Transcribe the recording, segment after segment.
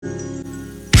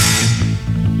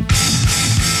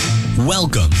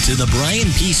Welcome to the Brian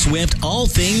P. Swift All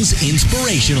Things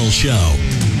Inspirational Show.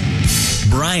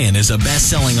 Brian is a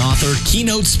best-selling author,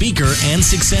 keynote speaker, and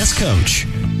success coach.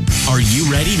 Are you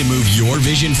ready to move your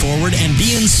vision forward and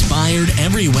be inspired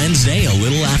every Wednesday a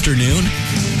little afternoon?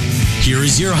 Here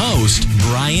is your host,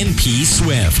 Brian P.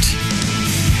 Swift.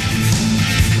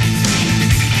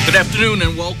 Good afternoon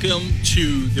and welcome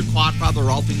to the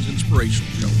Quadfather All Things Inspirational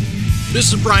Show.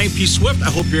 This is Brian P. Swift. I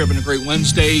hope you're having a great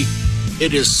Wednesday.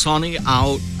 It is sunny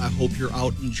out. I hope you're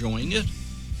out enjoying it.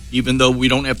 Even though we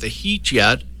don't have the heat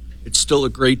yet, it's still a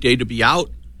great day to be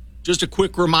out. Just a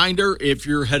quick reminder, if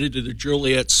you're headed to the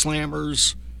Joliet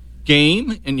Slammers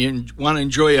game and you want to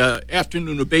enjoy an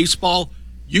afternoon of baseball,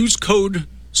 use code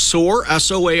SOAR,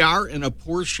 S-O-A-R, and a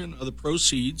portion of the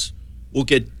proceeds will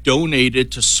get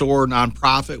donated to SOAR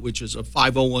Nonprofit, which is a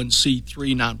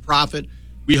 501c3 nonprofit.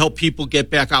 We help people get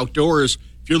back outdoors.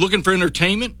 If you're looking for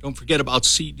entertainment, don't forget about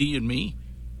CD and Me.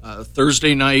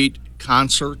 Thursday night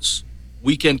concerts,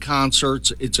 weekend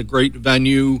concerts. It's a great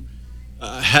venue.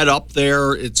 Head up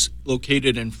there. It's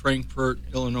located in Frankfort,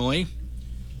 Illinois.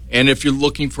 And if you're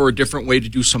looking for a different way to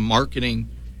do some marketing,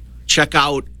 check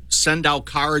out Send Out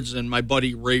Cards and my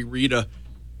buddy Ray Rita,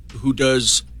 who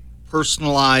does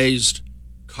personalized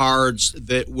cards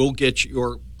that will get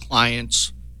your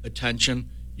clients' attention.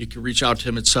 You can reach out to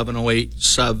him at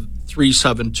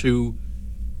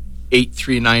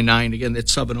 708-372-8399. Again,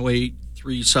 that's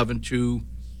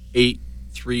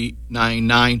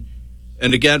 708-372-8399.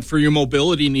 And again, for your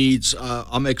mobility needs,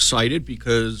 I'm excited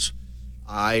because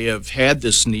I have had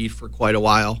this need for quite a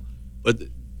while. But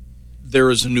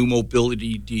there is a new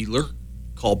mobility dealer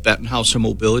called Bettenhausen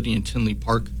Mobility in Tinley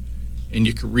Park. And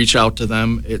you can reach out to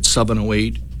them at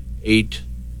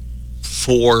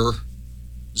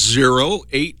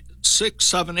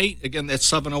 708-840-8678. Again, that's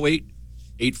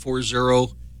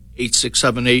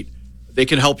 708-840-8678. They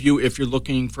can help you if you're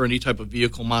looking for any type of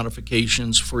vehicle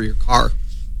modifications for your car,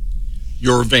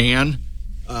 your van,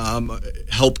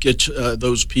 help get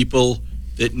those people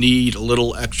that need a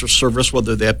little extra service,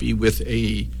 whether that be with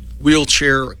a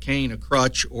wheelchair, a cane, a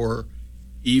crutch, or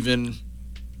even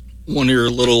one of your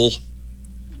little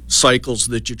cycles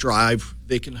that you drive.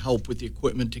 They can help with the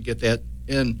equipment to get that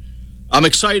in. I'm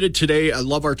excited today. I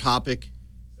love our topic.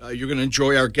 You're going to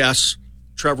enjoy our guest,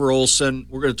 Trevor Olson.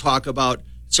 We're going to talk about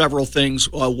several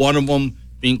things, one of them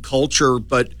being culture,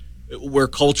 but where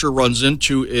culture runs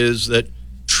into is that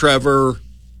Trevor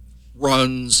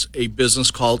runs a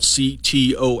business called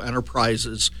CTO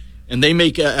Enterprises, and they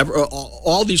make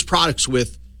all these products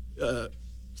with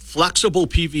flexible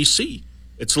PVC.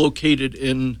 It's located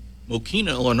in Mokina,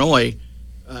 Illinois,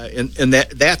 and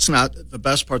that's not the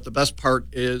best part. The best part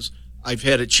is I've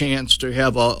had a chance to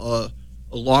have a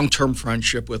long-term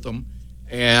friendship with them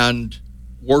and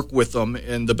work with them,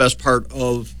 and the best part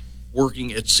of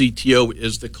working at CTO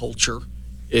is the culture.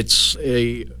 It's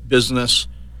a business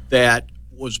that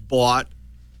was bought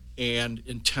and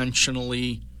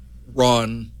intentionally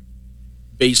run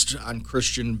based on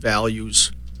Christian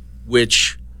values,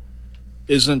 which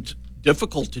isn't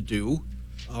difficult to do.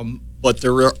 But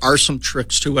there are some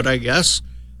tricks to it, I guess.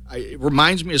 It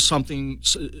reminds me of something,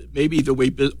 maybe the way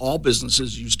all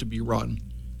businesses used to be run.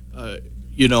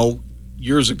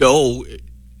 Years ago,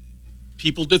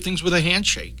 people did things with a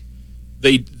handshake.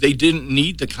 They didn't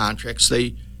need the contracts.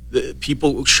 The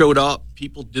people showed up.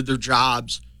 People did their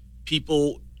jobs.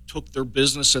 People took their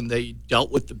business and they dealt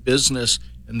with the business,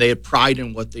 and they had pride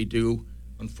in what they do.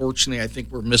 Unfortunately, I think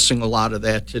we're missing a lot of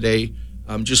that today.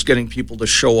 Just getting people to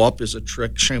show up is a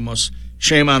trick. Shame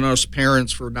on us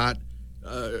parents for not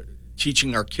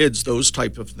teaching our kids those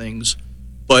type of things.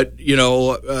 But,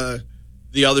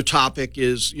 the other topic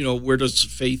is, where does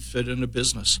faith fit in a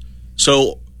business?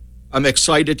 So I'm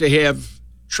excited to have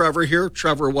Trevor here.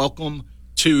 Trevor, welcome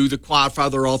to the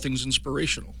Quadfather All Things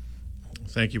Inspirational.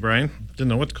 Thank you, Brian. Didn't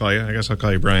know what to call you. I guess I'll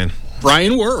call you Brian.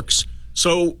 Brian works.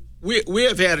 So we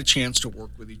have had a chance to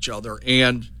work with each other,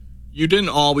 and you didn't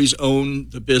always own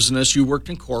the business. You worked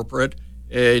in corporate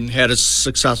and had a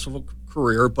successful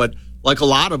career, but like a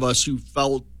lot of us, you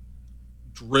felt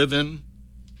driven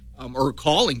or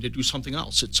calling to do something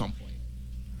else at some point.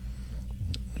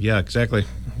 Yeah, exactly.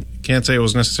 Can't say it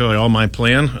was necessarily all my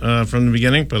plan from the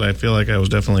beginning, but I feel like I was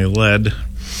definitely led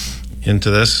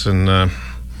into this, and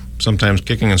sometimes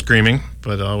kicking and screaming,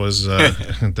 but always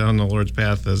down the Lord's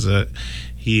path as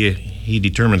He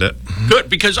determined it. Good,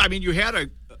 because you had a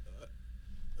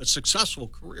successful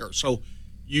career, so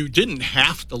you didn't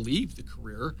have to leave the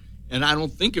career, and I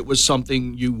don't think it was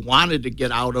something you wanted to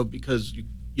get out of because you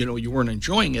weren't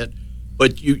enjoying it,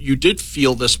 but you did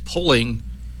feel this pulling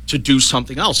to do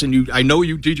something else, and I know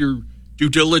you did your due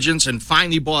diligence and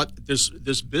finally bought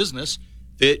this business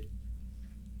that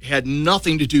had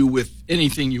nothing to do with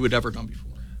anything you had ever done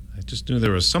before. I just knew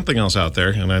there was something else out there,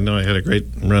 and I know I had a great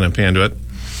run in Panduit,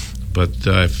 but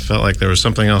I felt like there was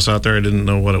something else out there. I didn't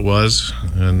know what it was,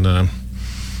 and I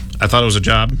thought it was a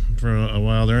job for a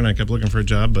while there, and I kept looking for a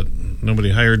job, but nobody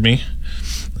hired me.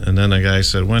 And then a guy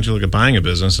said, why don't you look at buying a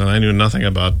business? And I knew nothing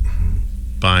about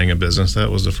buying a business. That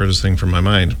was the furthest thing from my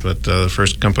mind. But the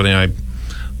first company I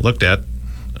looked at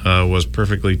was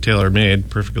perfectly tailor-made,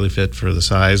 perfectly fit for the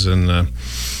size and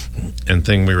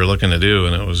thing we were looking to do,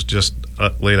 and it was just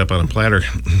laid up on a platter.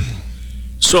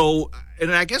 So,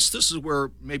 and I guess this is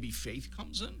where maybe faith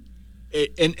comes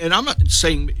in. And I'm not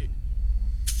saying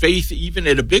faith even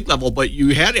at a big level, but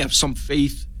you had to have some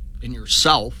faith in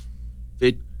yourself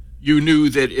that you knew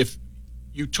that if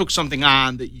you took something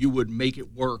on that you would make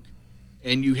it work,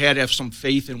 and you had to have some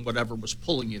faith in whatever was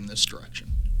pulling you in this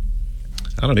direction.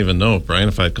 I don't even know, Brian,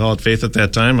 if I'd call it faith at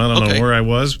that time. I don't know where I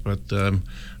was, but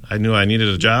I knew I needed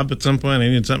a job at some point. I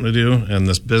needed something to do, and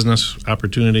this business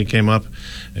opportunity came up.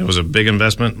 It was a big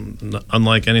investment,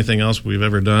 unlike anything else we've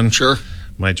ever done. Sure.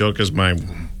 My joke is my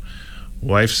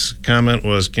wife's comment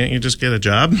was, can't you just get a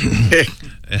job?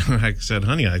 And I said,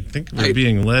 honey, I think we're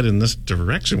being led in this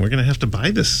direction. We're going to have to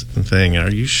buy this thing. Are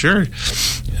you sure?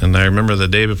 And I remember the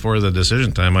day before the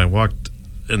decision time, I walked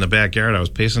in the backyard. I was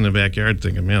pacing the backyard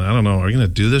thinking, man, I don't know. Are we going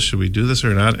to do this? Should we do this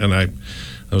or not? And I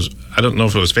don't know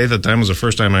if it was faith at the time. It was the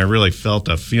first time I really felt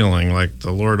a feeling like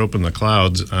the Lord opened the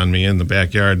clouds on me in the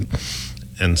backyard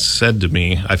and said to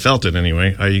me, I felt it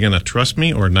anyway, are you going to trust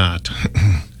me or not?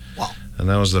 Wow. And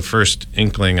that was the first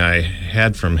inkling I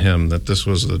had from him that this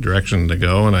was the direction to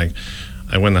go. And I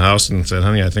went in the house and said,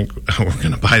 honey, I think we're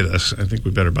going to buy this. I think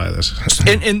we better buy this.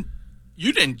 And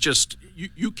you didn't just,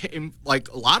 you came like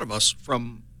a lot of us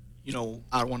from, I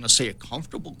don't want to say a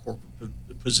comfortable corporate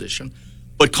position,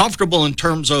 but comfortable in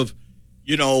terms of,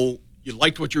 you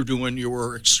liked what you were doing. You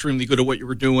were extremely good at what you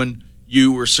were doing.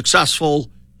 You were successful.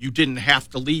 You didn't have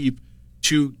to leave,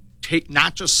 to take,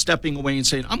 not just stepping away and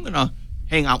saying, I'm going to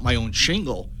hang out my own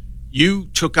shingle. You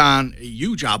took on a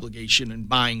huge obligation in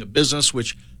buying a business,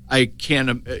 which I can,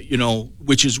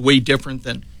 which is way different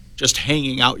than just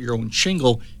hanging out your own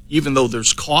shingle, even though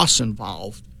there's costs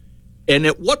involved. And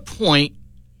at what point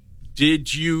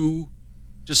did you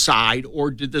decide, or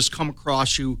did this come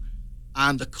across you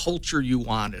on the culture you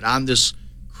wanted, on this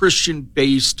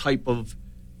Christian-based type of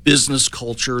business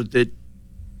culture that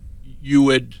you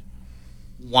had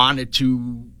wanted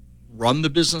to run the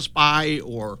business by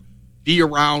or be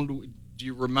around? Do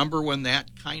you remember when that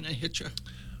kind of hit you?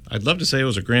 I'd love to say it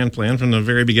was a grand plan from the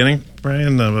very beginning,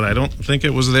 Brian, but I don't think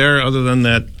it was there, other than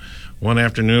that one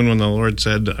afternoon when the Lord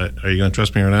said, are you going to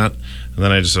trust me or not? And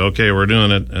then I just said, okay, we're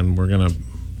doing it, and we're going to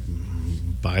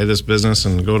buy this business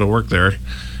and go to work there.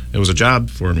 It was a job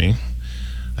for me.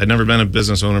 I'd never been a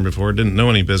business owner before, didn't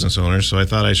know any business owners, so I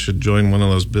thought I should join one of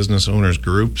those business owners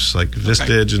groups like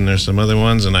Vistage, and there's some other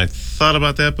ones, and I thought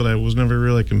about that, but I was never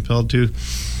really compelled to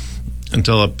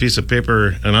until a piece of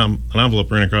paper, an envelope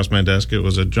ran across my desk. It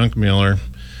was a junk mailer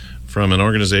from an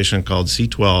organization called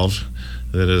C12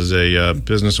 that is a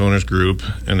business owners group,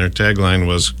 and their tagline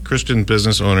was Christian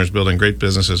business owners building great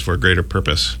businesses for a greater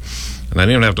purpose. And I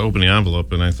didn't even have to open the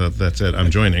envelope, and I thought, that's it, I'm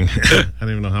joining. I didn't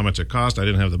even know how much it cost. I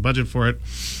didn't have the budget for it.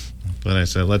 But I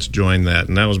said, let's join that.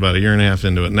 And that was about a year and a half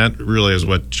into it. And that really is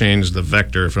what changed the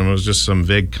vector from, it was just some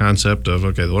vague concept of,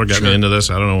 okay, the Lord got me into this,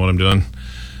 I don't know what I'm doing,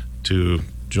 to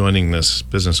joining this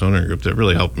business owner group that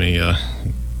really helped me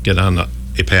get on a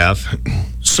path.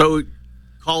 So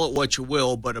call it what you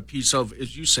will, but a piece of,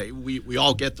 as you say, we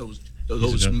all get those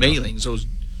mailings, those,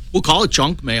 we'll call it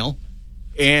junk mail.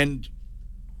 And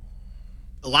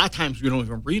a lot of times we don't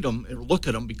even read them and look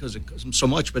at them because it costs them so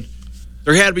much, but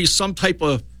there had to be some type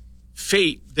of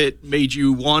fate that made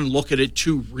you, one, look at it,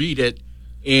 two, read it,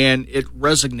 and it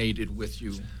resonated with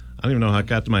you. I don't even know how it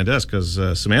got to my desk because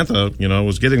Samantha,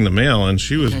 was getting the mail, and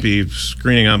she would be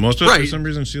screening out most of it. Right. For some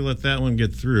reason, she let that one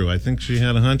get through. I think she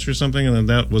had a hunch or something, and then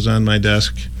that was on my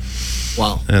desk.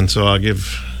 Wow. And so I'll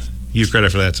give you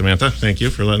credit for that, Samantha. Thank you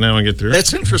for letting that one get through.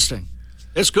 That's interesting.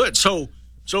 That's good. So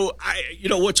I,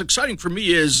 what's exciting for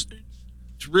me is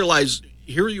to realize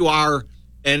here you are,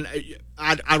 and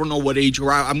I don't know what age you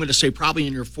are. I'm going to say probably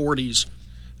in your 40s.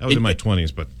 I was in my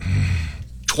 20s, but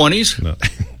 20s? No.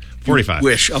 45. You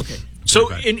wish. Okay. So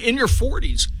 45. in your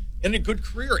 40s, and a good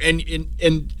career,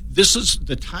 and this is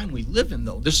the time we live in,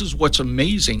 though. This is what's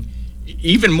amazing,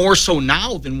 even more so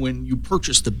now than when you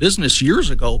purchased the business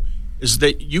years ago, is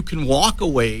that you can walk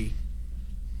away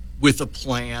with a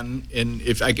plan, and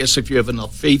if you have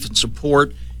enough faith and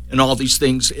support and all these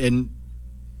things, and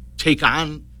take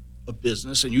on a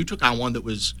business, and you took on one that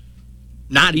was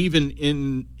not even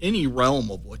in any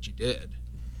realm of what you did,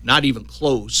 not even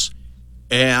close.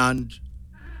 And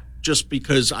just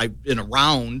because I've been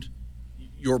around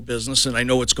your business and I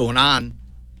know what's going on,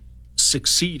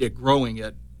 succeed at growing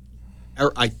it,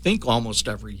 I think almost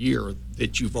every year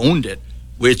that you've owned it,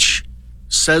 which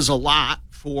says a lot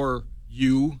for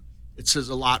you. It says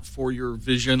a lot for your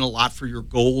vision, a lot for your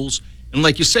goals. And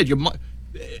like you said,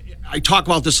 I talk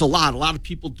about this a lot. A lot of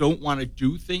people don't want to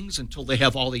do things until they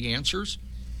have all the answers.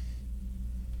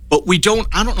 But I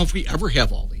don't know if we ever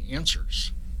have all the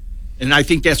answers. And I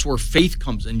think that's where faith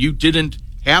comes in. You didn't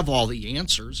have all the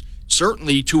answers,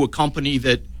 certainly to a company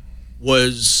that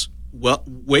was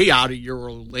way out of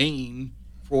your lane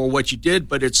for what you did.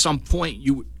 But at some point,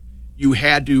 you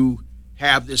had to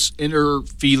have this inner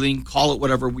feeling, call it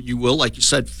whatever you will, like you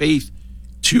said, faith,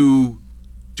 to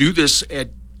do this at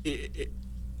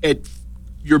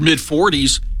your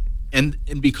mid-40s and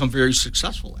become very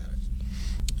successful at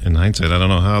it. In hindsight, I don't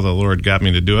know how the Lord got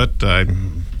me to do it. I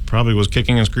probably was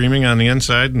kicking and screaming on the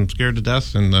inside and scared to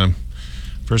death. And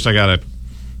first I got to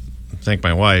thank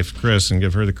my wife, Chris, and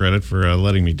give her the credit for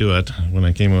letting me do it. When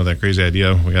I came in with that crazy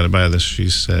idea, we got to buy this, she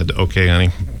said, okay, honey,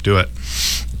 do it.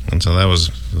 And so that was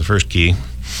the first key.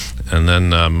 And then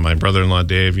my brother-in-law,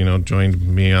 Dave, joined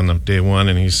me on the day one,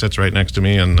 and he sits right next to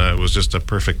me, and it was just a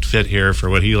perfect fit here for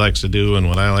what he likes to do and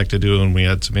what I like to do, and we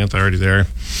had Samantha already there.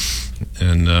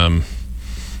 And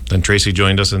then Tracy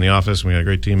joined us in the office, and we had a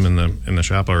great team in the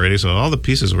shop already. So all the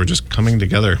pieces were just coming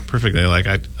together perfectly. Like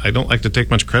I don't like to take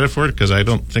much credit for it because I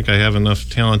don't think I have enough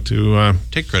talent to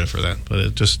take credit for that. But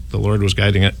it just, the Lord was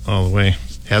guiding it all the way.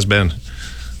 Has been.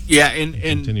 Yeah, and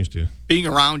continues to. Being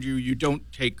around you, you don't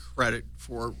take credit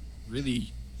for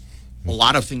really a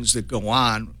lot of things that go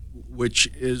on, which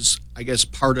is, I guess,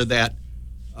 part of that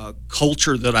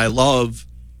culture that I love,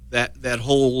 that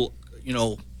whole,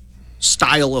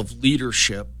 style of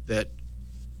leadership that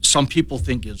some people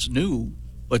think is new,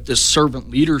 but this servant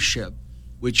leadership,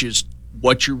 which is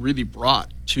what you really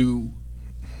brought to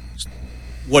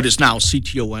what is now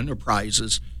CTO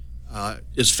Enterprises,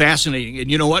 is fascinating.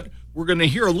 And you know what? We're going to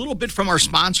hear a little bit from our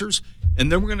sponsors,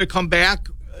 and then we're going to come back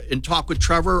and talk with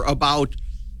Trevor about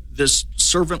this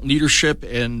servant leadership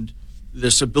and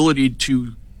this ability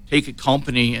to take a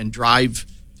company and drive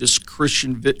this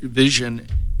Christian vision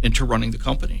into running the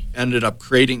company. Ended up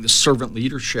creating the servant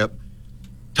leadership.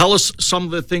 Tell us some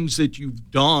of the things that you've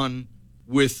done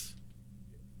with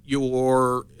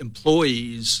your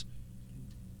employees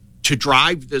to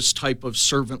drive this type of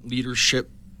servant leadership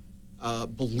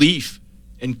belief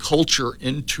and culture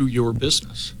into your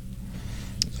business.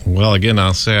 Well, again,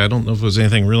 I'll say I don't know if it was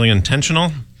anything really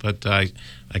intentional, but I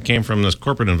came from this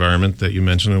corporate environment that you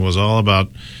mentioned. It was all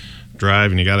about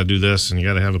drive, and you got to do this, and you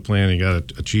got to have a plan, and you got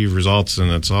to achieve results,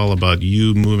 and it's all about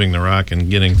you moving the rock and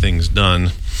getting things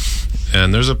done.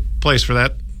 And there's a place for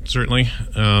that, certainly.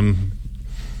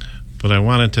 But I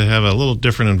wanted to have a little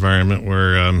different environment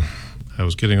where I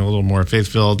was getting a little more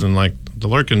faith-filled, and like the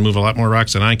Lord can move a lot more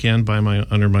rocks than I can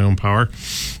under my own power.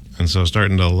 And so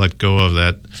starting to let go of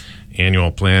that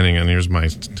annual planning, and here's my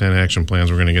 10 action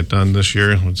plans we're going to get done this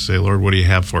year. Let's say, Lord, what do you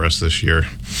have for us this year?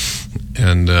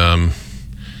 And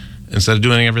instead of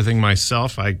doing everything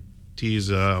myself, I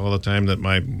tease all the time that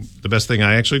the best thing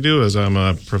I actually do is I'm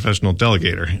a professional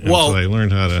delegator. And well, so I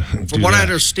learned how to from what I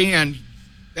understand,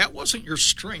 that wasn't your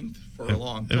strength for a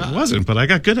long time. It wasn't, but I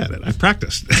got good at it. I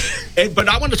practiced. But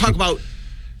I want to talk about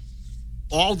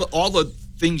all the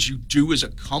things you do as a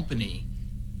company.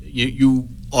 You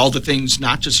all the things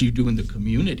not just you do in the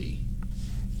community,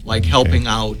 like helping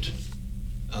out.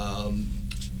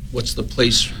 What's the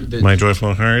place? My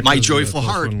Joyful Heart. My Joyful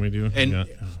Heart. We do. And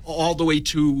all the way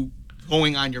to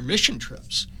going on your mission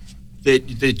trips,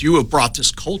 that you have brought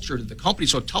this culture to the company.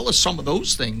 So tell us some of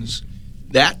those things,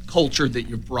 that culture that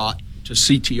you brought to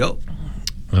CTO.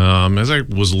 As I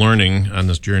was learning on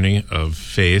this journey of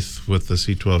faith with the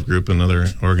C12 group and other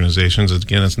organizations,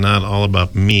 again, it's not all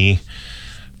about me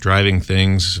driving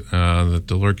things, that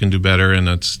the Lord can do better, and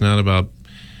it's not about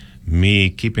me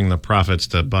keeping the profits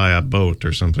to buy a boat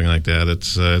or something like that.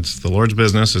 It's the Lord's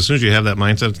business. As soon as you have that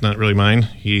mindset, it's not really mine.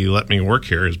 He let me work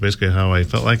here is basically how I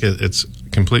felt like it. It's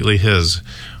completely His.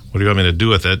 What do you want me to do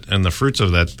with it? And the fruits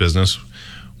of that business,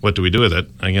 what do we do with it?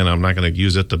 Again, I'm not going to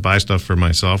use it to buy stuff for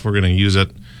myself. We're going to use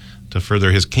it to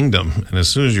further His kingdom. And as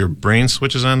soon as your brain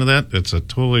switches onto that, it's a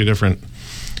totally different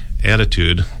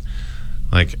attitude.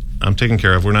 Like, I'm taken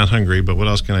care of. We're not hungry, but what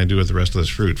else can I do with the rest of this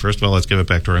fruit? First of all, let's give it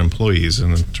back to our employees. In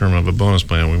the term of a bonus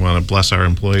plan, we want to bless our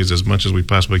employees as much as we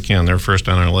possibly can. They're first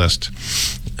on our list.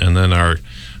 And then our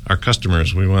our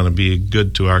customers. We want to be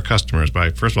good to our customers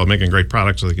by, first of all, making great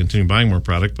products so they continue buying more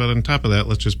product. But on top of that,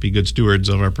 let's just be good stewards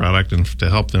of our product and to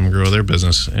help them grow their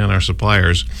business and our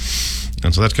suppliers.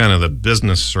 And so that's kind of the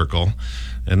business circle.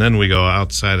 And then we go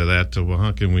outside of that to, well,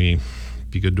 how can we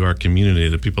be good to our community,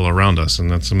 the people around us? And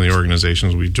that's some of the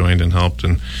organizations we've joined and helped,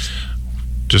 and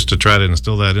just to try to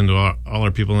instill that into all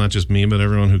our people, not just me, but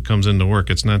everyone who comes into work.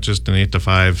 It's not just an 8 to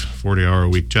 5,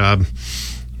 40-hour-a-week job,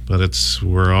 but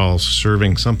we're all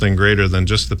serving something greater than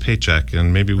just the paycheck.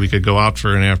 And maybe we could go out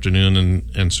for an afternoon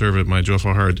and serve at My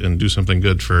Joyful Heart and do something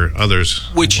good for others.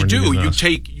 Which you do. You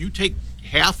take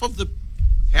half of the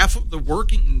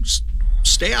working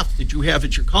staff that you have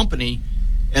at your company,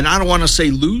 and I don't want to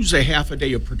say lose a half a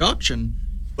day of production,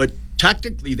 but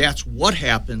technically that's what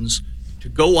happens, to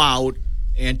go out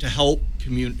and to help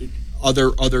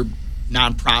other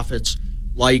nonprofits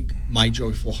like My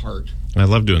Joyful Heart. I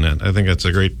love doing that. I think that's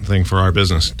a great thing for our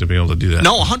business to be able to do that.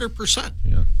 No, 100%.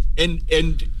 Yeah.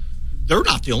 And they're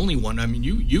not the only one. I mean,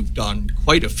 you've done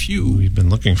quite a few. We've been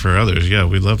looking for others. Yeah,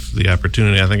 we love the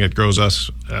opportunity. I think it grows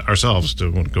us ourselves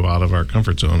to go out of our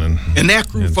comfort zone and that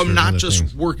grew from not just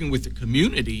things. Working with the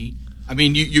community. I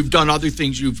mean, you've done other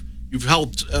things. You've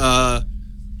helped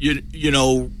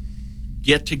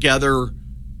get together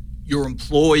your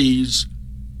employees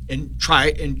and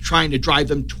trying to drive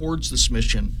them towards this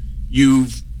mission.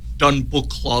 You've done book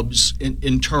clubs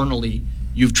internally.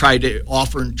 You've tried to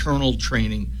offer internal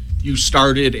training. You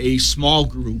started a small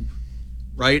group,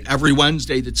 right, every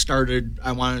Wednesday that started,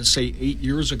 I want to say, 8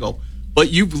 years ago. But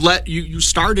you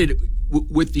started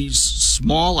with these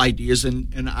small ideas,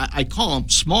 and I call them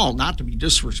small, not to be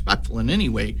disrespectful in any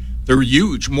way. They're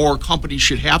huge. More companies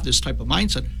should have this type of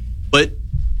mindset. But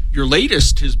your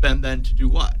latest has been then to do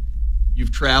what?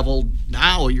 You've traveled.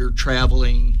 Now you're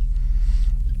traveling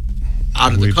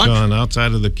out of the country. We've gone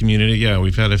outside of the community. Yeah,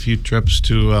 we've had a few trips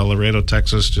to Laredo,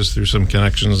 Texas, just through some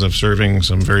connections of serving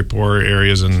some very poor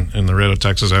areas in Laredo,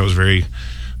 Texas. That was very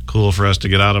cool for us to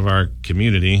get out of our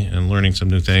community and learning some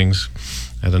new things.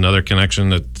 I had another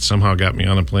connection that somehow got me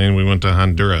on a plane. We went to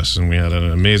Honduras, and we had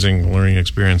an amazing learning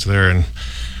experience there. And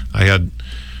I had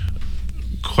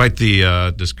quite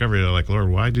the discovery. Like,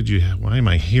 Lord, why am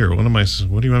I here? What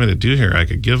do you want me to do here? I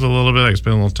could give a little bit. I could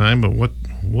spend a little time, but what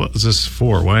is this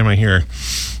for? Why am I here?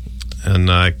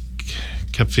 And I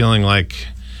kept feeling like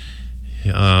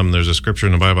there's a scripture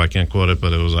in the Bible, I can't quote it,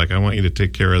 but it was like, I want you to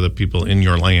take care of the people in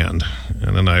your land.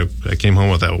 And then I came home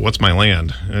with that. What's my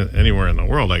land? Anywhere in the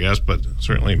world, I guess, but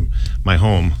certainly my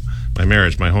home, my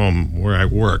marriage, my home, where I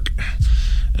work.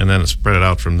 And then it spread it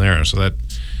out from there. So that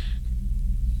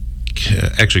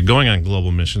actually going on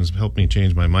global missions helped me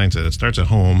change my mindset. It starts at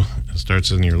home. It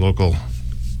starts in your local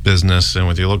business and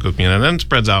with your local community, and then it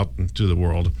spreads out to the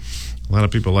world. A lot of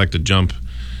people like to jump,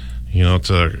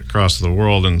 to across the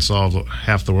world and solve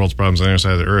half the world's problems on the other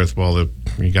side of the earth, while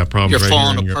you got problems You're right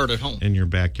falling here apart at home in your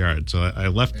backyard. So I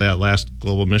left that last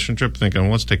global mission trip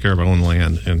thinking, let's take care of our own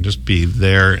land and just be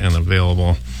there and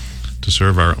available to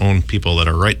serve our own people that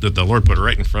the Lord put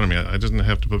right in front of me. I didn't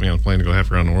have to put me on a plane to go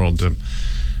half around the world to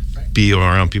be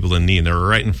around people in need. They're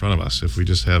right in front of us if we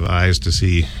just have eyes to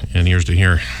see and ears to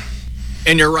hear.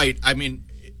 And you're right. I mean,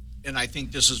 and I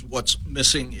think this is what's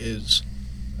missing is,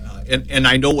 and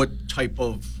I know what type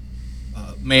of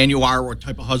man you are, what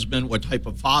type of husband, what type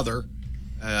of father,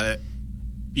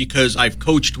 because I've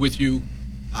coached with you.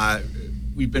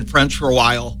 We've been friends for a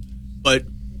while, but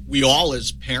we all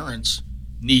as parents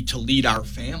need to lead our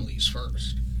families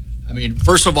first. I mean,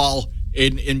 first of all,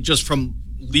 in just from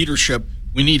leadership,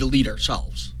 we need to lead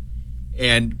ourselves.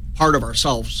 And part of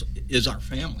ourselves is our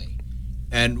family.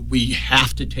 And we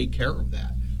have to take care of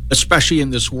that, especially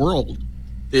in this world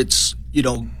that's,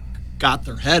 got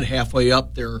their head halfway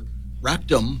up their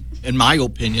rectum, in my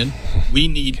opinion. We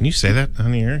need... Can you say that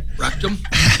on the air? Rectum?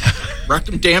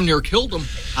 Rectum damn near killed them.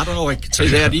 I don't know if I could say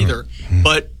that either.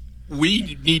 But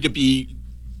we need to be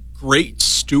great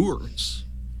stewards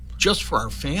just for our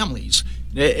families.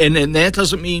 And that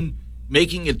doesn't mean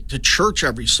making it to church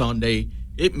every Sunday.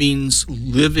 It means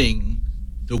living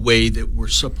the way that we're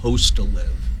supposed to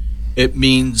live. It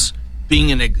means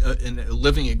being a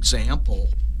living example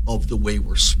of the way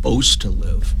we're supposed to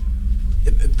live.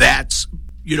 That's,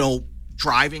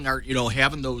 driving our,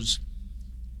 having those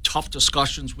tough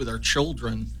discussions with our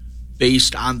children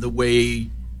based on the way,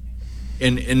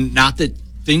 and not that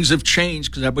things have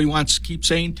changed, because everybody wants to keep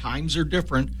saying times are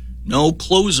different. No,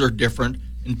 clothes are different,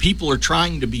 and people are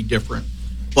trying to be different.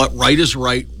 But right is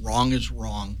right, wrong is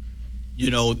wrong.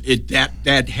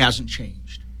 That hasn't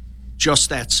changed. Just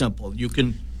that simple.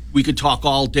 We could talk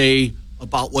all day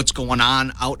about what's going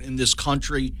on out in this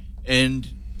country, and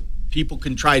people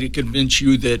can try to convince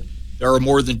you that there are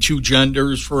more than two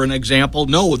genders, for an example.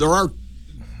 No, there are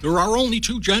only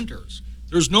two genders.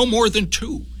 There's no more than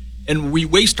two. And we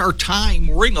waste our time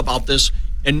worrying about this.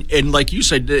 And like you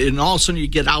said, and all of a sudden you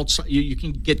get outside, you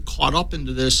can get caught up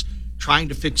into this trying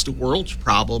to fix the world's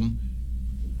problem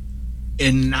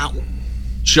and not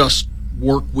just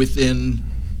work within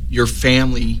your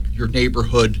family, your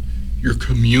neighborhood, your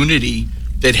community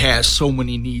that has so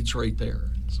many needs right there.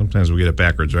 Sometimes we get it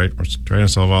backwards, right? We're trying to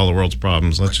solve all the world's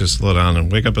problems. Let's just slow down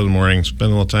and wake up in the morning,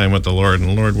 spend a little time with the Lord,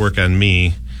 and Lord, work on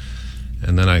me.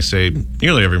 And then I say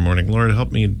nearly every morning, Lord,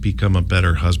 help me become a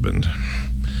better husband.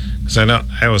 Because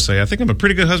I always say, I think I'm a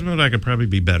pretty good husband, but I could probably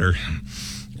be better.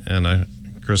 And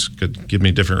Chris could give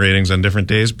me different ratings on different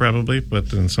days, probably, but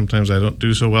then sometimes I don't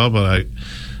do so well. But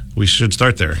we should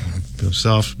start there.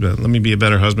 Let me be a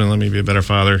better husband. Let me be a better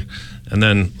father. And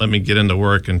then let me get into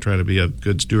work and try to be a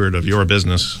good steward of your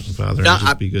business, Father. Yeah,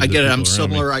 I get it. I'm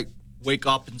similar. I wake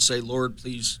up and say, Lord,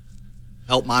 please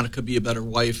help Monica be a better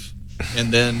wife.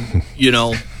 And then,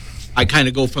 I kind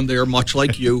of go from there, much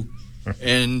like you,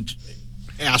 and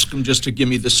ask him just to give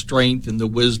me the strength and the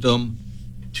wisdom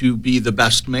to be the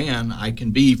best man I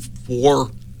can be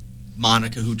for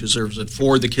Monica, who deserves it,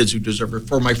 for the kids who deserve it,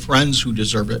 for my friends who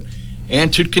deserve it,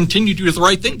 and to continue to do the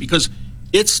right thing, because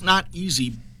it's not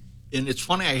easy. And it's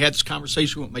funny, I had this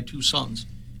conversation with my two sons.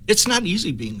 It's not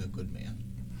easy being a good man.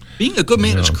 Being a good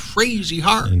man is crazy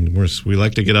hard. And we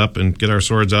like to get up and get our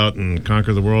swords out and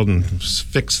conquer the world and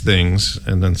fix things.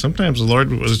 And then sometimes the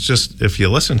Lord was just, if you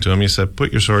listen to him, he said,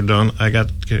 put your sword down. I got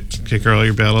to take care of all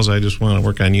your battles. I just want to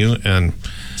work on you and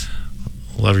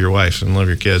love your wife and love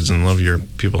your kids and love your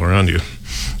people around you.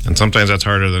 And sometimes that's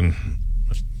harder than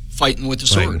fighting with the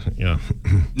sword. Yeah.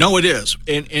 No, it is.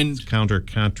 And it's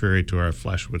contrary to our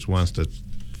flesh, which wants to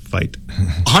fight.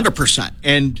 100%.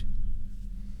 And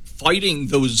fighting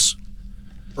those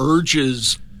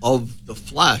urges of the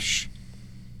flesh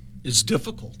is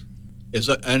difficult.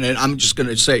 And I'm just going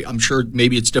to say, I'm sure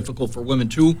maybe it's difficult for women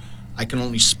too. I can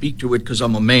only speak to it because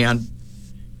I'm a man.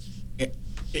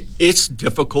 It's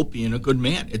difficult being a good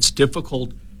man. It's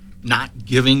difficult not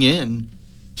giving in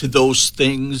to those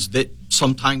things that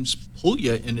sometimes pull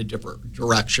you in a different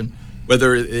direction,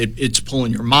 whether it's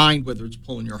pulling your mind, whether it's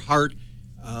pulling your heart.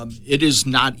 It is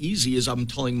not easy, as I'm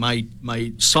telling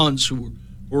my sons who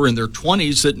are in their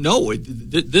 20s that no,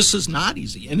 this is not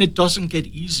easy, and it doesn't get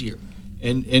easier.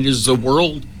 And as the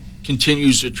world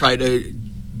continues to try to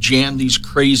jam these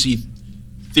crazy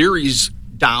theories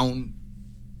down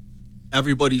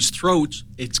everybody's throats,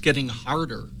 it's getting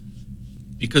harder,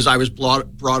 because I was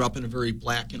brought up in a very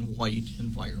black and white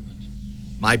environment.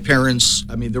 My parents,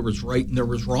 there was right and there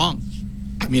was wrong.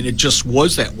 It just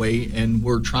was that way, and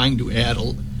we're trying to add,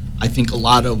 I think, a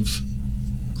lot of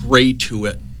gray to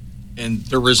it, and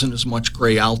there isn't as much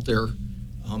gray out there,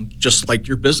 just like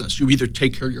your business. You either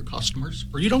take care of your customers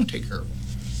or you don't take care of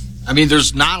them.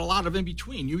 There's not a lot of in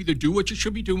between. You either do what you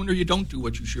should be doing or you don't do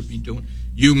what you should be doing.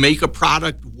 You make a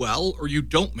product well or you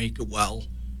don't make it well.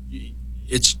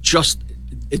 It's just,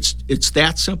 it's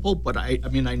that simple, but I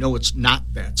know it's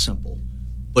not that simple,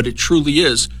 but it truly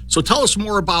is. So tell us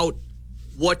more about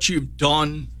what you've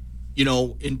done,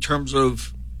 in terms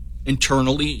of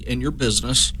internally in your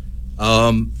business,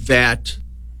 that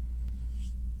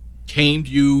came to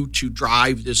you to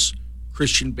drive this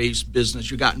Christian-based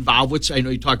business. You got involved with, I know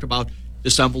you talked about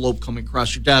this envelope coming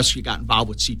across your desk. You got involved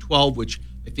with C12, which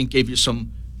I think gave you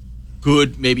some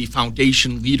good, maybe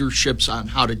foundation leaderships on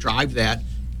how to drive that.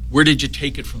 Where did you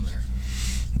take it from there?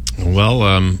 Well,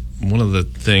 one of the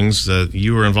things that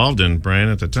you were involved in, Brian,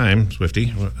 at the time,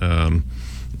 Swifty,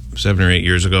 7 or 8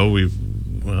 years ago,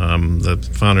 the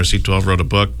founder of C12 wrote a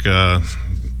book,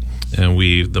 and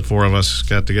the four of us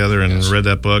got together and read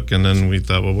that book, and then we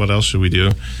thought, well, what else should we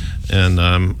do? And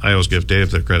I always give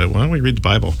Dave the credit. Why don't we read the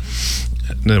Bible?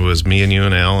 And it was me and you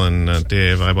and Al and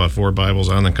Dave. I bought 4 Bibles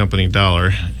on the company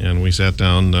dollar, and we sat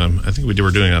down. I think we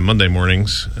were doing it on Monday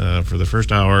mornings for the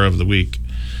first hour of the week.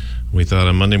 We thought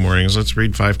on Monday mornings, let's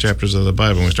read 5 chapters of the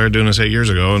Bible. And we started doing this 8 years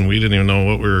ago, and we didn't even know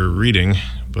what we were reading,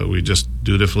 but we just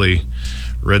dutifully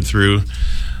read through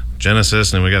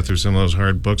Genesis, and we got through some of those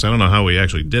hard books. I don't know how we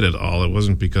actually did it all. It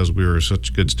wasn't because we were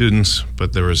such good students,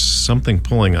 but there was something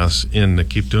pulling us in to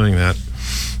keep doing that.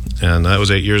 And that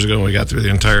was 8 years ago. We got through the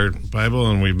entire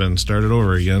Bible, and we've been started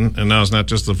over again. And now it's not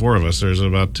just the 4 of us. There's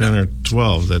about 10 or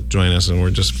 12 that join us, and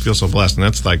we just feel so blessed. And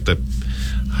that's like the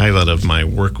highlight of my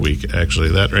work week, actually.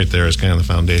 That right there is kind of the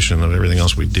foundation of everything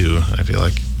else we do, I feel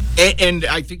like. And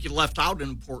I think you left out an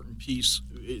important piece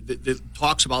that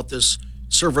talks about this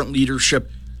servant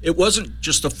leadership. It wasn't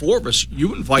just the 4 of us.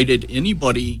 You invited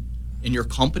anybody in your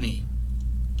company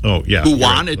Oh, yeah. Who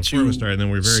wanted before to. We started, and then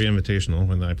we were very invitational.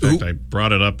 When I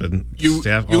brought it up, and you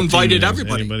invited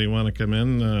everybody. Anybody want to come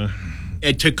in?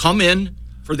 And to come in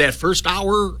for that first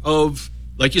hour of,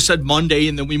 like you said, Monday,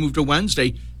 and then we moved to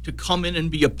Wednesday, to come in and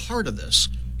be a part of this.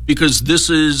 Because this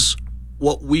is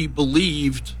what we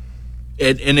believed.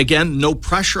 And again, no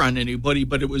pressure on anybody,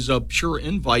 but it was a pure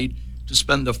invite to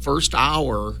spend the first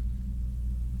hour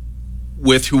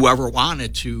with whoever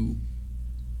wanted to,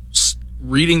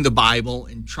 reading the Bible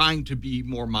and trying to be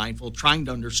more mindful, trying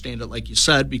to understand it, like you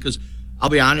said, because I'll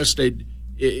be honest,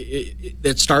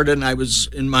 it started and I was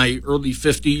in my early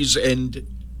 50s, and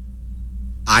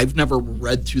I've never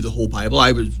read through the whole Bible.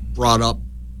 I was brought up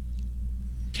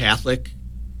Catholic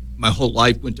my whole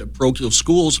life, went to parochial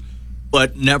schools,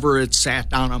 but never had sat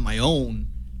down on my own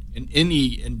in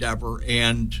any endeavor.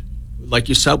 And like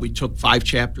you said, we took 5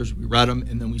 chapters, we read them,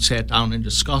 and then we sat down and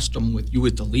discussed them with you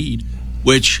at the lead,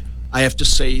 which I have to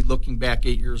say, looking back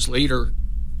 8 years later,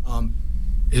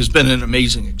 has been an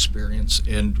amazing experience.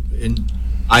 And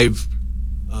I've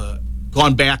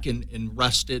gone back and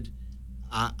rested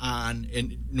on,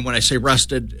 and when I say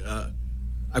rested,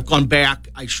 I've gone back,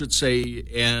 I should say,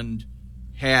 and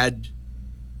had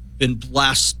been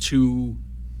blessed to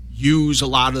use a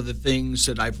lot of the things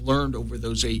that I've learned over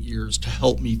those 8 years to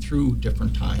help me through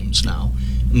different times now.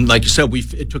 And like you said,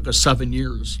 it took us 7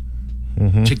 years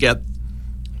to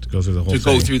go through the whole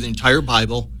go through the entire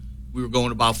Bible. We were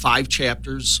going about 5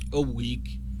 chapters a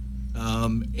week,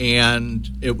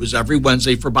 and it was every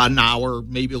Wednesday for about an hour,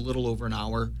 maybe a little over an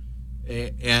hour.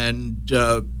 And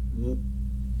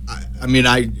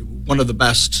one of the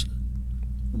best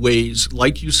ways,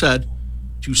 like you said,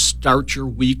 to start your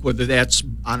week, whether that's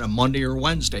on a Monday or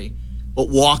Wednesday, but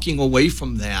walking away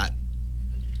from that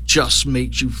just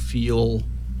makes you feel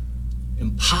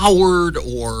empowered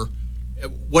or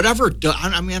whatever.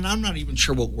 I'm not even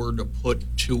sure what word to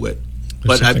put to it.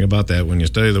 There's something about that. When you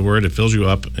study the Word, it fills you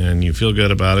up, and you feel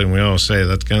good about it. And we always say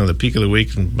that's kind of the peak of the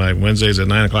week. And by Wednesdays at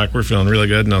 9 o'clock, we're feeling really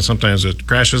good. Now, sometimes it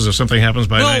crashes if something happens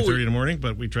by 9:30 in the morning,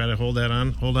 but we try to hold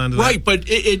on to that. Right, but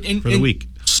for the week.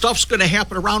 Stuff's going to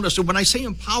happen around us. And when I say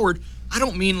empowered, I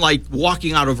don't mean like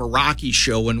walking out of a Rocky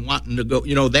show and wanting to go,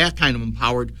 that kind of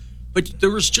empowered. But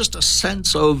there was just a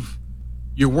sense of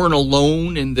you weren't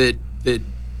alone, and that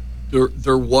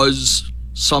there was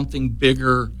something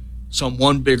bigger,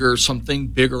 something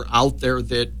bigger out there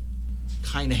that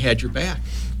kind of had your back.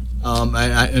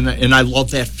 And I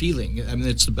love that feeling. I mean,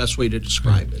 it's the best way to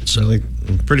describe it. So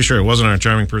I'm pretty sure it wasn't our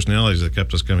charming personalities that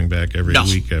kept us coming back every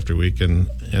week after week and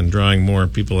drawing more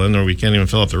people in, or we can't even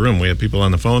fill up the room. We have people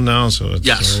on the phone now, so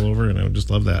it's all over, and I just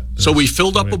love that. So we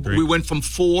filled up, we went from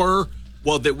 4,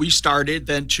 that we started,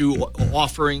 then to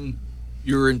offering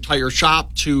your entire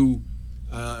shop, to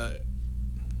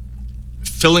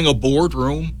filling a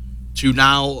boardroom, to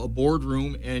now a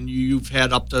boardroom, and you've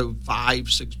had up to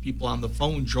 5-6 people on the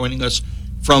phone joining us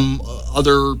from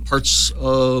other parts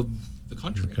of the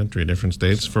country. Different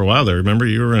states. For a while there, remember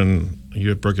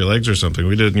you broke your legs or something.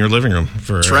 We did it in your living room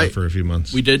for a few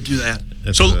months. We did do that.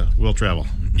 We'll travel.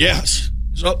 Yes.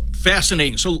 So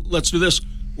fascinating. So let's do this.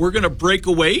 We're going to break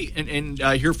away and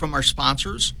hear from our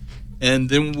sponsors, and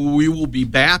then we will be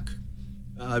back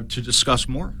to discuss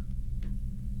more.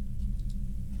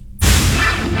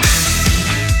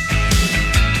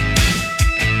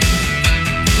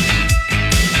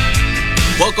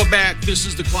 Welcome back. This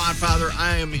is The Quadfather.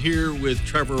 I am here with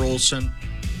Trevor Olson.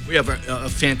 We have a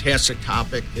fantastic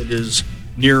topic that is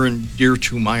near and dear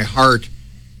to my heart.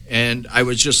 And I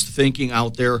was just thinking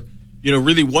out there,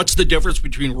 really what's the difference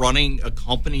between running a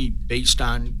company based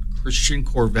on Christian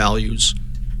core values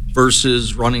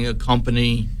versus running a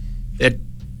company that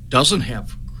doesn't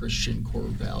have Christian core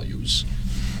values?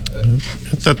 I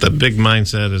thought the big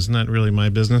mindset is not really my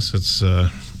business. It's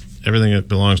everything that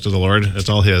belongs to the Lord. It's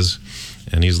all His.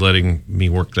 And He's letting me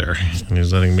work there, and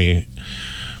He's letting me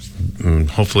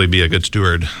hopefully be a good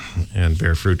steward and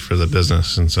bear fruit for the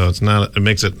business. And so it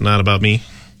makes it not about me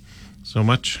so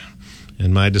much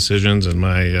and my decisions and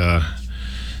my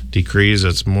decrees.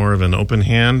 It's more of an open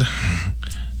hand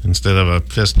instead of a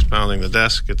fist pounding the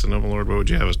desk. It's an open, Lord, what would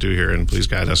you have us do here? And please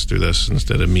guide us through this,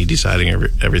 instead of me deciding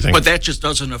everything. But that just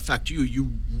doesn't affect you.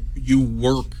 You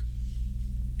work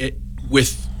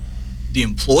with the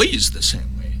employees the same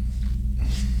way.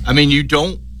 I mean, you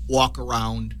don't walk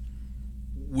around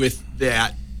with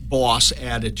that boss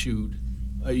attitude.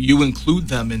 You include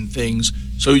them in things.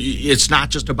 So it's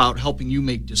not just about helping you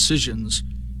make decisions.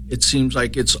 It seems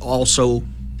like it's also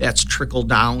that's trickled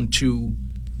down to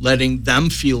letting them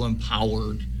feel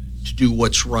empowered to do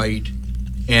what's right,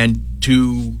 and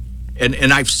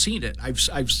I've seen it.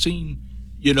 I've seen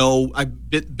I've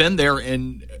been there,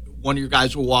 and one of your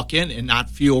guys will walk in and not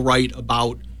feel right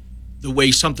about the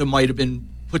way something might have been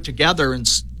put together and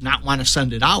not want to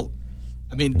send it out.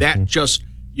 I mean, that just,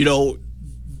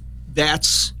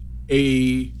 that's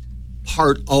a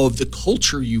part of the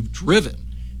culture you've driven.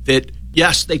 That,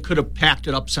 yes, they could have packed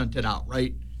it up, sent it out,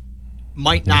 right?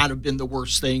 Might not have been the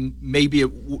worst thing. Maybe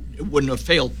it wouldn't have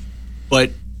failed.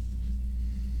 But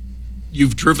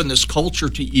you've driven this culture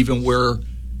to even where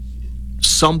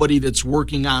somebody that's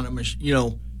working on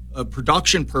a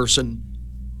production person,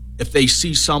 if they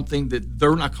see something that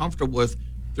they're not comfortable with,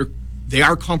 they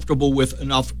are comfortable with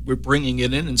enough with bringing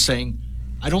it in and saying,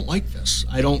 I don't like this.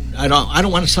 I don't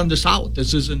want to send this out.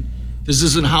 This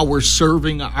isn't how we're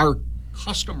serving our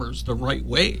customers the right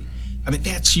way. I mean,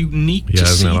 that's unique to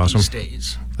see these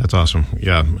days. That's awesome.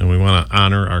 Yeah, and we want to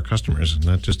honor our customers,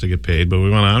 not just to get paid, but we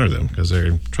want to honor them because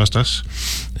they trust us.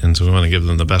 And so we want to give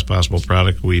them the best possible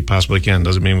product we possibly can.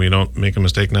 Doesn't mean we don't make a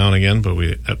mistake now and again, but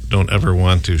we don't ever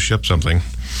want to ship something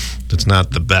that's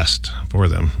not the best for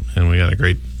them. And we got a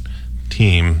great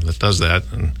team that does that.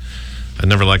 And I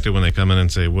never liked it when they come in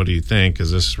and say, what do you think?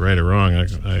 Is this right or wrong?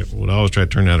 I would always try to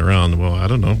turn that around. Well, I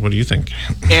don't know. What do you think?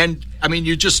 And, I mean,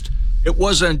 it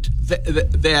wasn't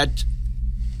that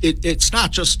it's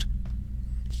not just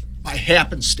by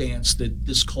happenstance that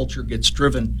this culture gets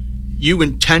driven. You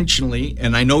intentionally,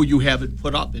 and I know you have it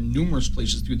put up in numerous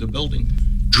places through the building,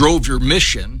 drove your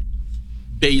mission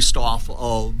based off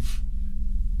of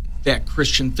that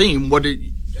Christian theme. What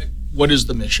is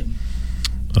the mission?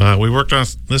 We worked on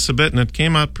this a bit, and it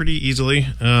came out pretty easily.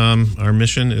 Our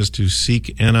mission is to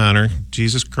seek and honor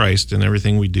Jesus Christ in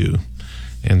everything we do,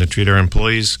 and to treat our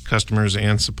employees, customers,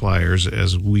 and suppliers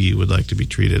as we would like to be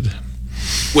treated.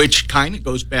 Which kind of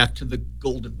goes back to the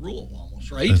golden rule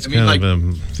almost, right? That's kind of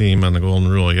a theme on the golden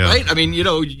rule, yeah. Right? I mean,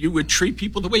 you would treat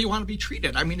people the way you want to be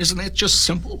treated. I mean, isn't that just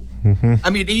simple? Mm-hmm. I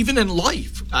mean, even in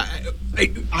life,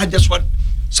 that's what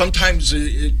sometimes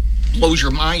it blows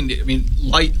your mind. I mean,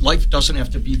 life doesn't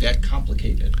have to be that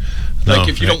complicated. Like,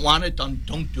 if you don't want it done,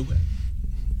 don't do it.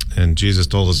 And Jesus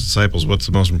told his disciples, what's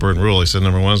the most important rule? He said,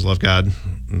 number one is love God.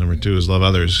 Number two is love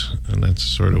others. And that's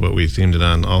sort of what we themed it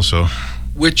on also.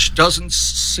 Which doesn't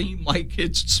seem like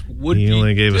would be He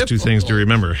only gave difficult. us two things to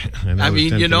remember. It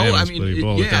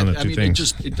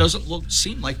doesn't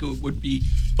seem like it would be.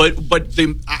 But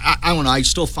I don't know, I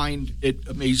still find it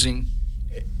amazing.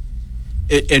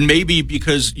 And maybe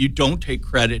because you don't take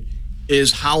credit,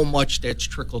 is how much that's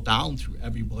trickled down through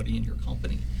everybody in your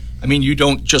company. I mean, you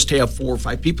don't just have 4 or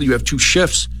 5 people. You have 2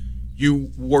 shifts.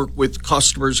 You work with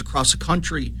customers across the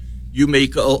country. You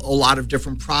make a lot of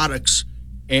different products,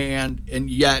 and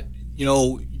yet,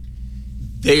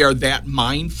 they are that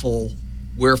mindful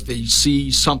where if they see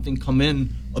something come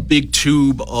in, a big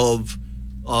tube of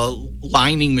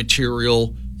lining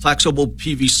material, flexible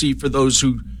PVC, for those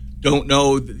who don't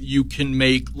know, you can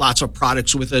make lots of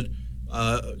products with it.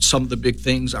 Some of the big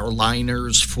things are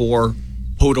liners for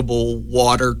potable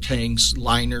water tanks,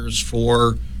 liners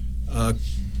for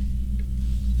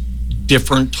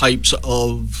different types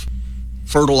of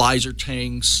fertilizer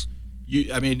tanks.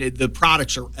 The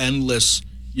products are endless.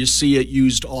 You see it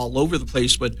used all over the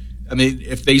place. But I mean,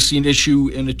 if they see an issue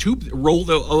in a tube, roll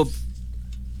of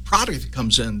product that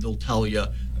comes in, they'll tell you.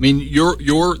 I mean,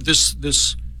 you're this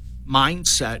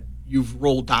mindset you've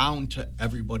rolled down to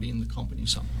everybody in the company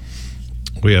somehow.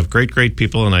 We have great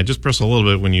people, and I just press a little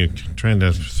bit when you're trying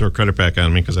to throw credit back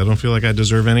on me because I don't feel like I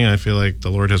deserve any. I feel like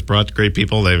the Lord has brought great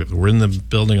people. They were in the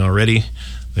building already.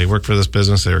 They work for this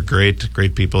business. They're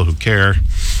great people who care.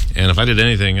 And if I did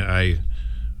anything, I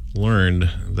learned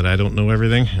that I don't know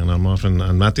everything, and I'm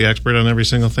not the expert on every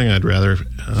single thing. I'd rather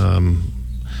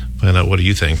find out, what do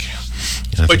you think?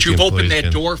 But you've opened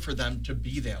that door for them to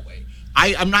be that way.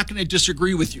 I'm not going to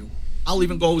disagree with you. I'll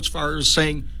even go as far as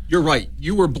saying you're right.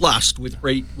 You were blessed with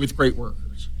great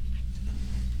workers.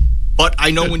 But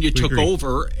I know when you took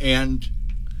over, and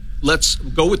let's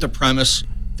go with the premise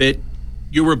that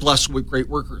you were blessed with great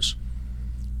workers.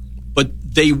 But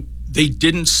they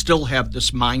didn't still have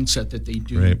this mindset that they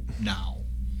do now.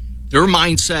 Their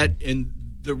mindset and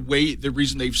the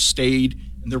reason they've stayed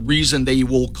and the reason they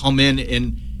will come in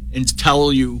and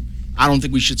tell you, I don't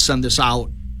think we should send this out,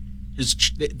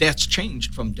 that's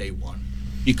changed from day one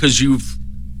because you've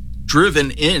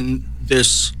driven in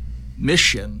this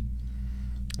mission.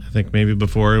 I think maybe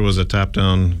before it was a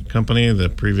top-down company. The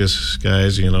previous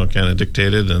guys, kind of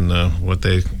dictated, and what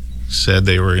they said,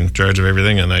 they were in charge of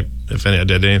everything. And if I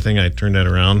did anything, I turned that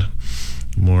around.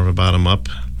 More of a bottom-up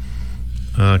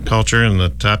culture, and the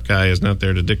top guy is not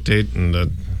there to dictate and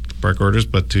bark orders,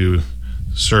 but to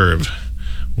serve.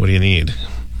 What do you need?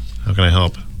 How can I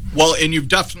help? Well, and you've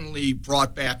definitely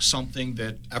brought back something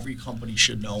that every company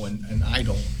should know, and I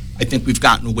don't. I think we've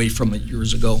gotten away from it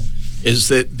years ago. Is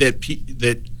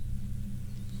that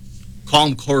call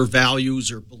them core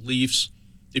values or beliefs?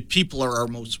 That people are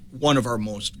one of our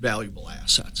most valuable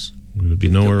assets. We would be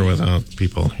nowhere without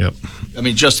people. Yep. I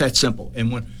mean, just that simple.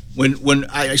 And when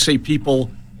I say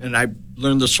people, and I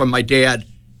learned this from my dad,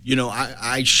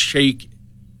 I shake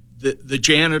the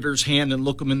janitor's hand and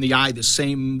look him in the eye the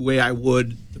same way I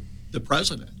would the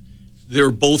president.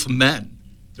 They're both men.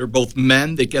 They're both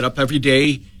men that get up every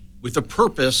day with a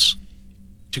purpose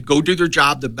to go do their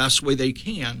job the best way they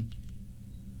can,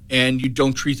 and you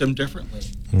don't treat them differently.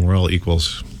 And we're all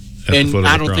equals. And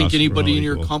I don't think anybody in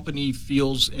your company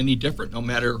feels any different, no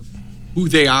matter who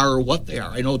they are or what they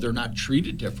are. I know they're not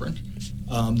treated different.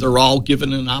 They're all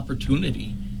given an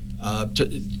opportunity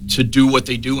to do what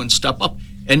they do and step up.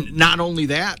 And not only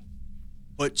that,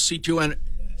 but CTO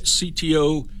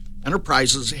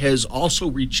Enterprises has also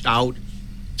reached out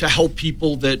to help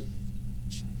people that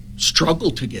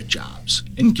struggle to get jobs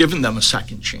and given them a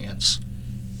second chance,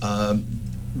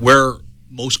 where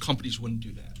most companies wouldn't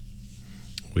do that.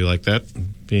 We like that,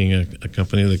 being a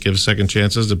company that gives second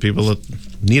chances to people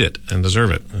that need it and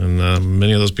deserve it. And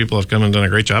many of those people have come and done a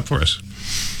great job for us.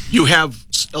 You have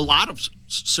a lot of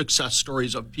success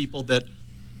stories of people that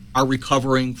are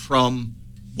recovering from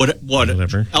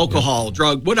whatever, alcohol,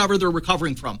 drug, whatever they're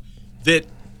recovering from, that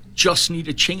just need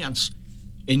a chance,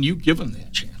 and you give them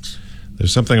that chance.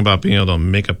 There's something about being able to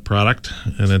make a product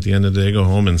and at the end of the day go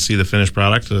home and see the finished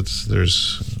product.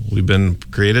 We've been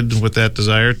created with that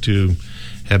desire to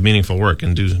have meaningful work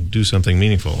and do something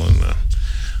meaningful, and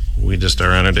we just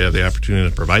are honored to have the opportunity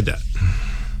to provide that.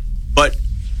 But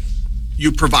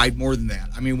you provide more than that.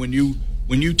 I mean, when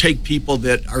you take people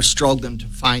that are struggling to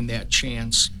find that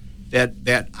chance,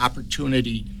 that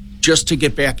opportunity just to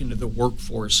get back into the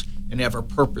workforce and have a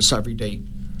purpose every day,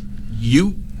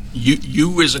 you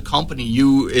as a company,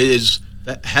 you as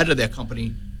the head of that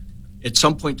company, at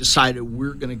some point decided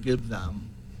we're going to give them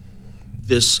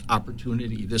this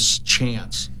opportunity, this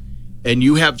chance. And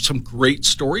you have some great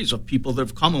stories of people that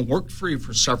have come and worked for you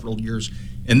for several years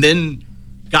and then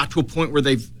got to a point where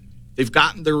they've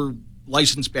gotten their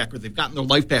license back or they've gotten their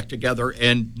life back together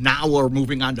and now are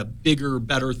moving on to bigger,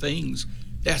 better things.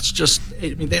 That's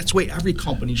the way every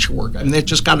company should work. I mean, that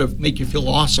just got to make you feel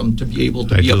awesome to be able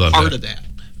to be a part of that.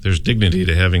 There's dignity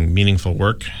to having meaningful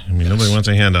work. I mean, Nobody wants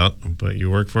a handout, but you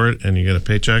work for it and you get a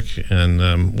paycheck.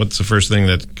 And what's the first thing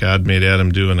that God made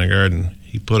Adam do in the garden?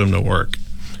 He put him to work.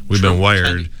 We've been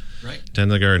wired.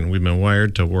 Tend the garden. We've been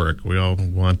wired to work. We all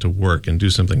want to work and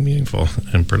do something meaningful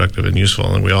and productive and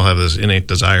useful. And we all have this innate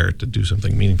desire to do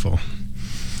something meaningful.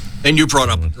 And you brought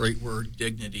up a great word,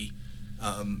 dignity.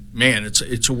 Man,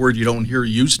 it's a word you don't hear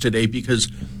used today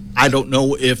because I don't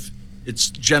know if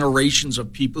it's generations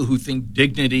of people who think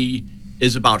dignity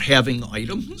is about having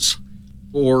items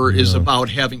or is about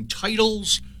having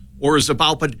titles or is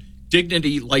about, but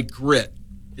dignity, like grit,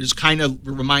 is kind of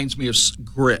reminds me of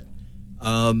grit.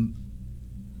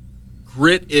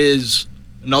 Grit is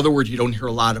another word you don't hear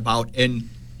a lot about, and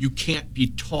you can't be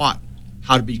taught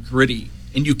how to be gritty,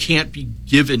 and you can't be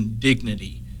given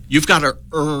dignity. You've got to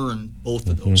earn both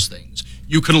of those things.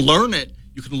 You can learn it.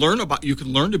 You can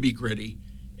learn to be gritty,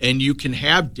 and you can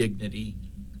have dignity,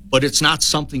 but it's not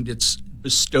something that's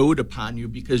bestowed upon you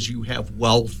because you have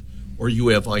wealth or you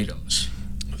have items.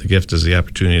 The gift is the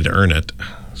opportunity to earn it.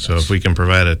 So if we can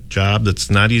provide a job that's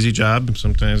not an easy job,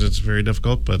 sometimes it's very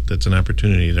difficult, but it's an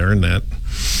opportunity to earn that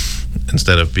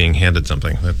instead of being handed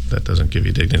something that doesn't give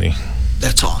you dignity.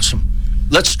 That's awesome.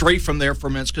 Let's stray from there for a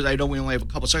minute because I know we only have a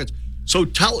couple seconds. So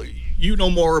you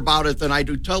know more about it than I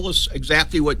do. Tell us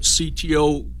exactly what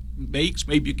CTO makes.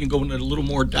 Maybe you can go into a little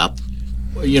more depth.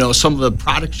 Some of the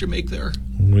products you make there.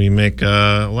 We make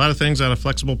a lot of things out of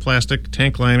flexible plastic.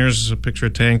 Tank liners, picture a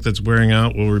tank that's wearing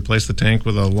out. We'll replace the tank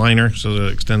with a liner so to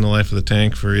extend the life of the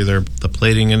tank for either the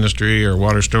plating industry or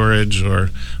water storage or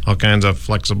all kinds of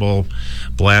flexible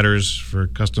bladders for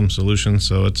custom solutions.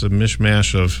 So it's a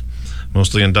mishmash of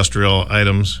mostly industrial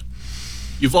items.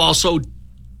 You've also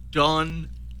done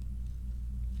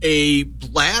a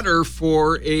bladder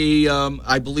for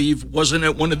I believe, wasn't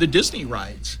it one of the Disney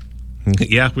rides?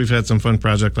 Yeah, we've had some fun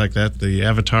project like that. The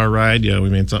Avatar ride, we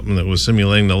made something that was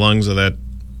simulating the lungs of that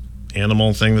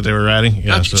animal thing that they were riding.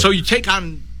 Yeah, so you take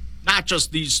on not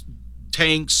just these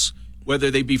tanks, whether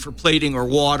they be for plating or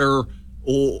water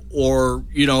or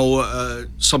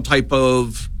some type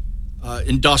of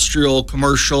industrial,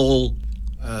 commercial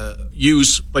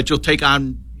use, but you've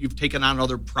taken on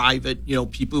other private,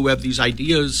 people who have these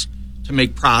ideas to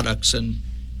make products, and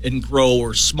and grow,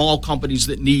 or small companies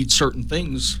that need certain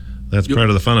things. That's part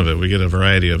of the fun of it. We get a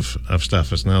variety of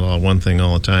stuff. It's not all one thing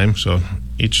all the time. So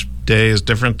each day is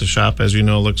different. The shop, as you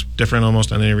know, looks different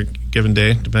almost on every given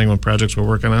day, depending on what projects we're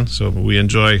working on. So we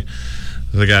enjoy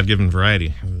the God-given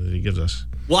variety that he gives us.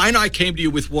 Well, I know I came to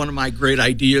you with one of my great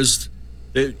ideas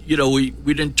that,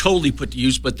 we didn't totally put to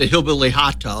use, but the hillbilly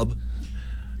hot tub,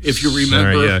 if you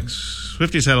remember. Sorry, yeah.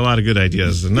 Swifty's had a lot of good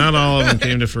ideas, and not all of them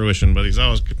came to fruition, but he's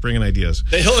always bringing ideas.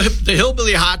 The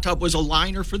hillbilly hot tub was a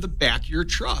liner for the back of your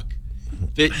truck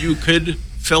that you could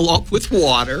fill up with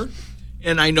water.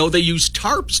 And I know they use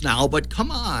tarps now, but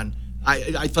come on.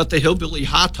 I thought the hillbilly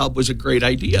hot tub was a great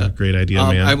idea. Great idea,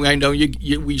 man. I know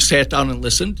we sat down and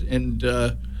listened, and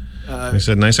he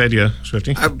said, "Nice idea,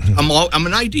 Swifty." I'm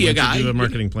an idea guy. Do a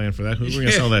marketing plan for that. Who are we going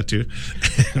to sell that to?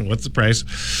 What's the price?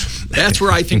 That's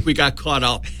where I think we got caught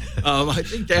up. I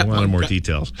think that a lot of more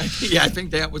details. Yeah, I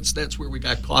think that's where we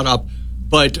got caught up.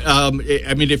 But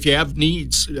if you have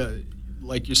needs,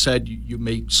 like you said, you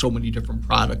make so many different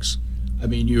products. I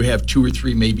mean, you have 2 or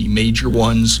 3 maybe major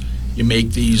ones. You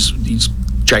make these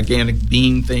gigantic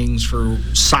bean things for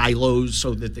silos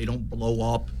so that they don't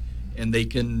blow up, and they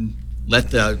can let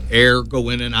the air go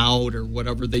in and out or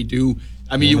whatever they do.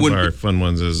 I mean, one of our fun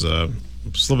ones is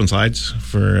slip and slides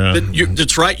for.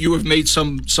 That's right. You have made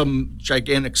some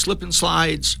gigantic slip and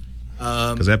slides.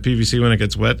 Because that PVC, when it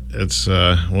gets wet, it's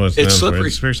slippery.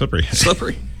 It's very slippery.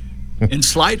 Slippery and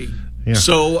sliding. Yeah.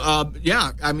 So,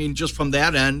 just from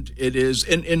that end, it is.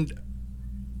 And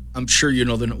I'm sure you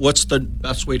know what's the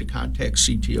best way to contact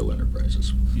CTO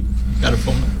Enterprises? You got a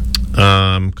phone number?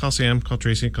 Call Sam, call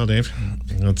Tracy, call Dave.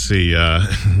 Let's see,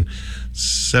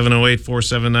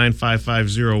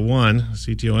 708-479-5501,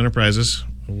 CTO Enterprises.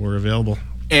 We're available.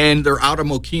 And they're out of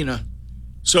Mokina.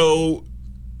 So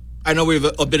I know we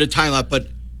have a bit of time left, but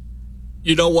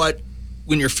you know what?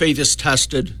 When your faith is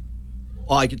tested,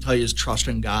 all I can tell you is trust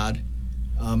in God.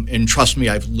 And trust me,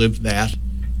 I've lived that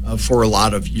for a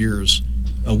lot of years.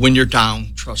 When you're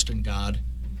down, trust in God.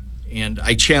 And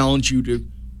I challenge you to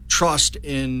trust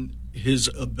in his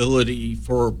ability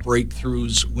for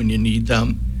breakthroughs when you need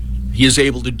them. He is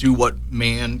able to do what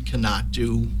man cannot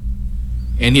do,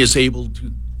 and he is able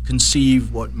to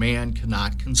conceive what man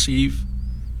cannot conceive.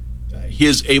 He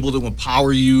is able to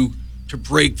empower you to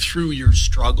break through your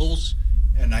struggles,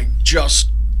 and I just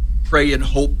pray and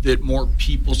hope that more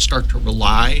people start to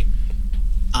rely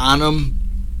on him,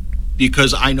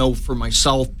 because I know for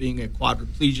myself, being a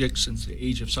quadriplegic since the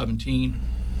age of 17,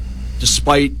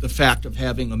 despite the fact of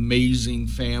having amazing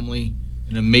family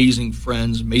and amazing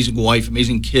friends, amazing wife,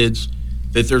 amazing kids,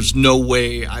 that there's no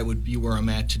way I would be where I'm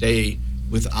at today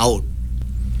without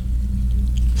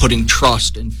putting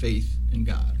trust and faith in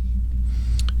God.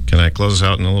 Can I close us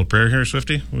out in a little prayer here,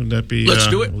 Swifty? Would that be Let's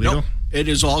do it. legal? No, it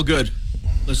is all good.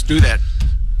 Let's do that.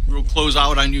 We'll close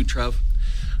out on you, Trev.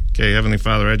 Okay, Heavenly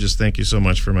Father, I just thank you so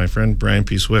much for my friend Brian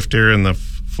P. Swift here and the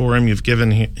forum you've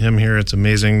given him here. It's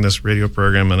amazing, this radio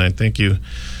program, and I thank you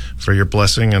for your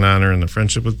blessing and honor and the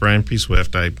friendship with Brian P.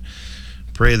 Swift. I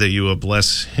pray that you will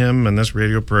bless him and this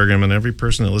radio program and every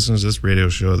person that listens to this radio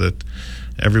show, that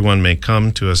everyone may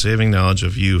come to a saving knowledge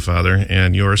of you, Father,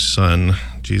 and your Son,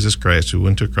 Jesus Christ, who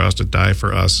went to the cross to die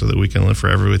for us so that we can live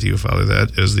forever with you, Father.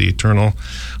 That is the eternal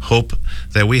hope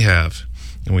that we have.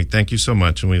 And we thank you so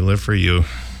much, and we live for you.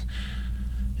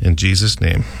 In Jesus'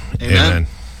 name, amen.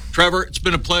 Trevor, it's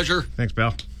been a pleasure. Thanks,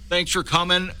 pal. Thanks for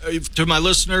coming. To my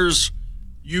listeners,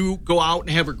 you go out and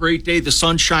have a great day. The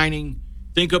sun's shining.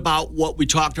 Think about what we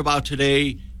talked about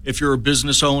today. If you're a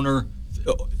business owner,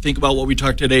 think about what we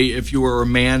talked today. If you are a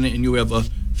man and you have a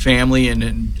family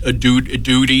and a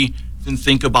duty, then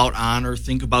think about honor,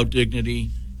 think about dignity,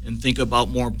 and think about,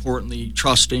 more importantly,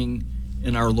 trusting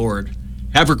in our Lord.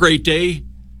 Have a great day,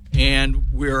 and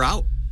we're out.